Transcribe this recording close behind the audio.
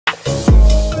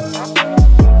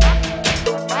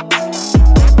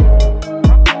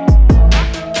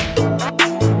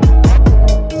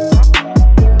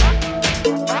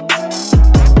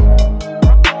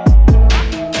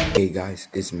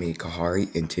it's me,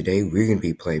 Kahari, and today we're going to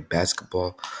be playing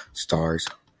Basketball Stars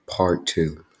Part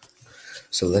 2.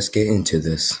 So let's get into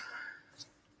this.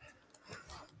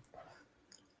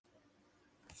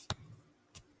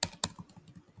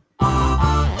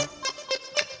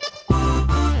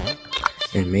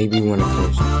 And maybe when I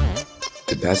finish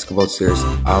the basketball series,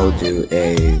 I'll do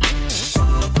a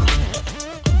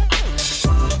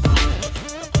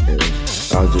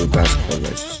basketball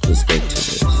match. Let's get to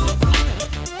this.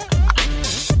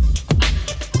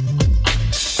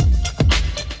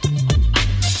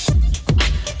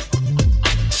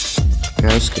 Now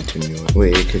let's continue.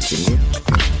 Wait, continue.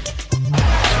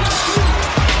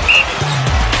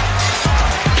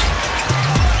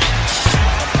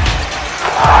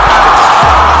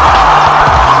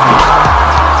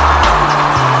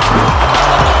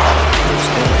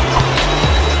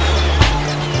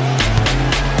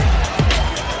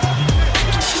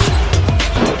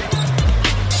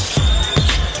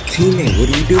 Teammate, what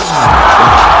are you doing?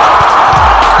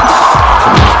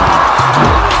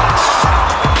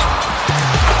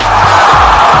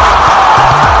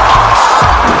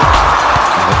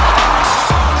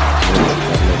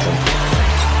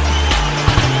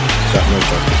 Got no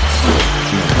buckets.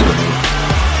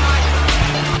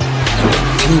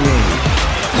 Teammate,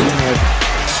 you had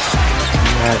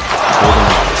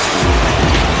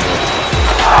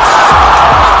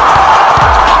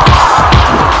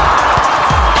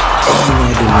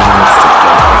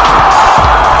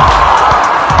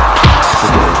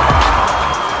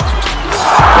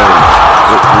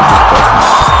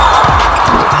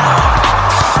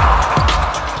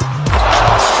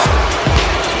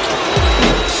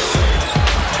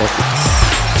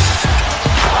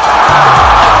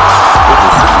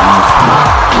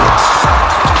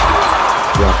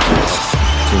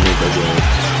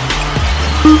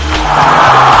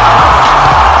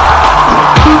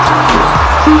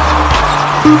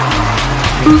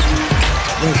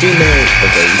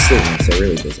Okay, you still win, so it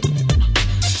really doesn't matter.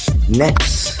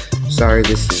 Next, sorry,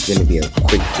 this is gonna be a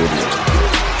quick video.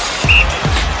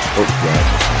 Oh,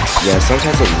 yeah,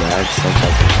 sometimes it lags,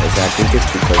 sometimes it does. I think it's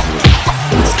because of the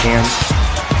face cam.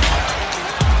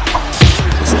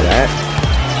 Is that?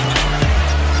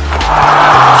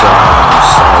 So,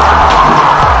 sorry.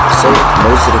 So,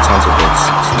 most of the times it works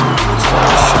smoothly, so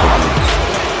I should have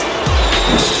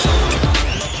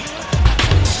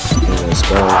let's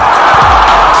go.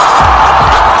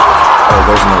 Oh,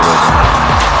 there's no way.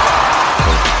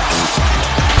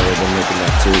 They're making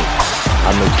that too. I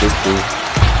make this dude.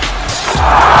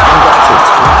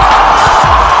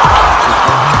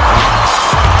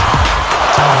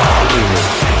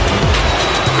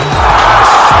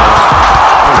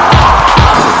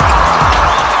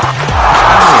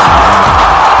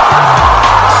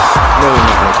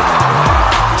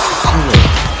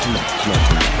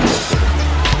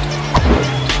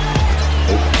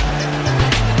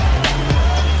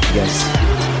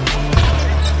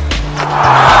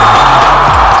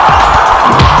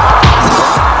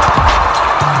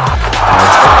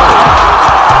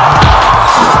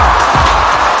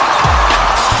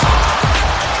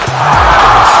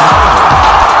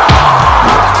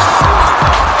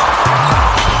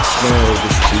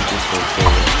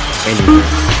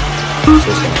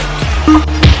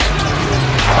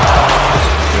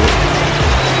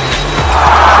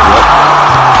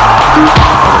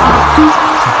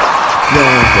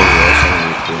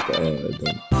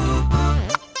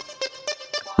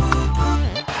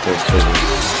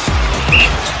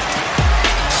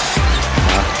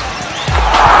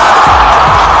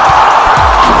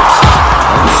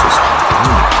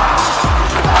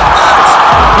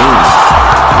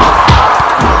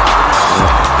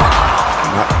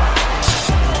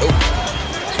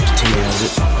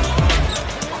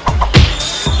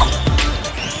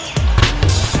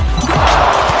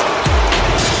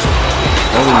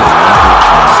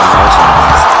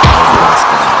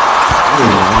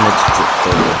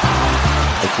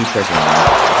 Pressing on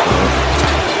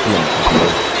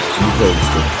you played this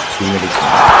game too many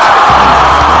times.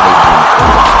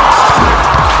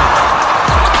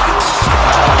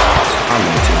 I'm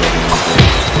not too ready to play.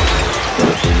 But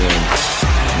if we win,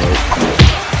 nope.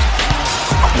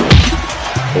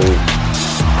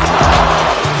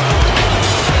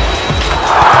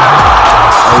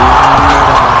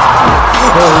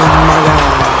 Oh my god.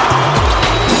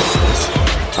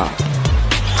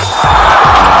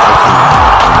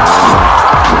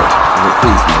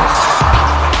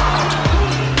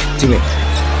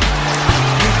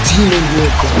 Teammate, you're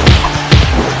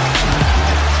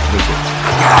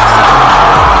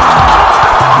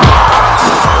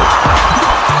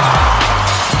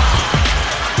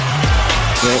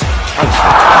I just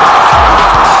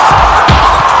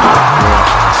yeah,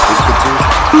 we could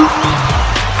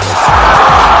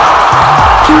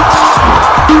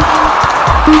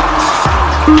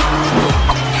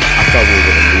I thought we were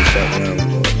gonna lose that round,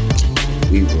 but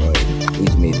we won. We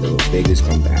made the biggest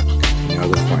comeback. Now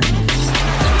the finals.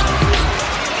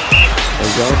 Oh,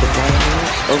 y'all the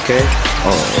finals? Okay.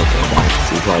 Oh, okay. Nice.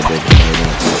 We probably did the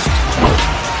finals.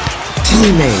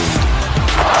 Teammate.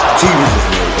 Teammate just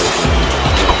made it.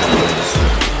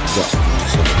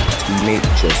 Teammate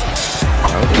just.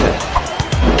 How did that?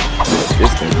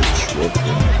 This thing is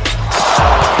tripping.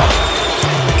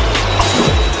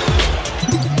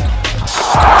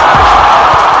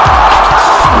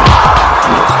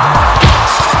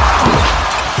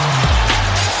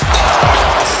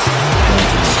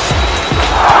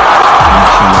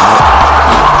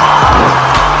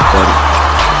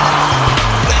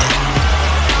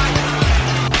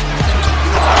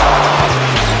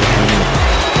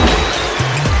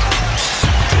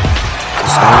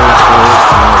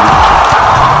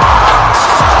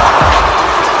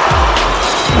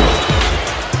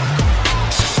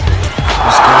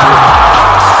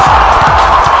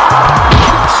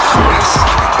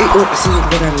 See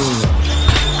what I mean?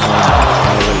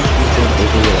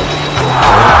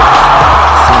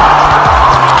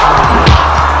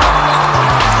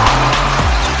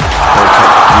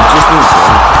 You just need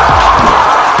one.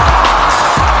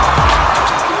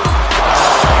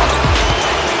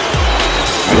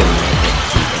 I didn't know.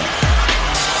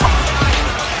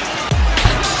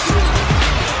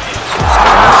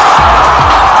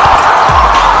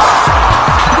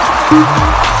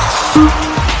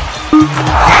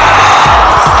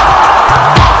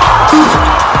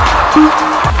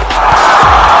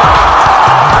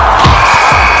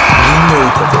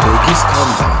 Biggest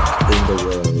comeback in the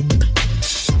world.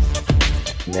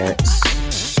 Nets.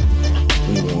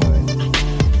 We won.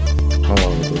 How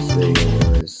long ago this video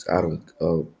was? I don't.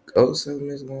 Oh, 7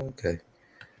 minutes long. Okay.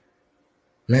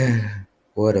 Man,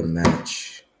 what a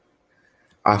match!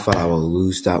 I thought I would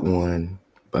lose that one,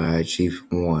 but I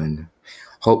achieved one.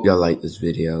 Hope y'all liked this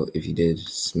video. If you did,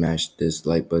 smash this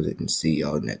like button and see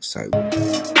y'all next time.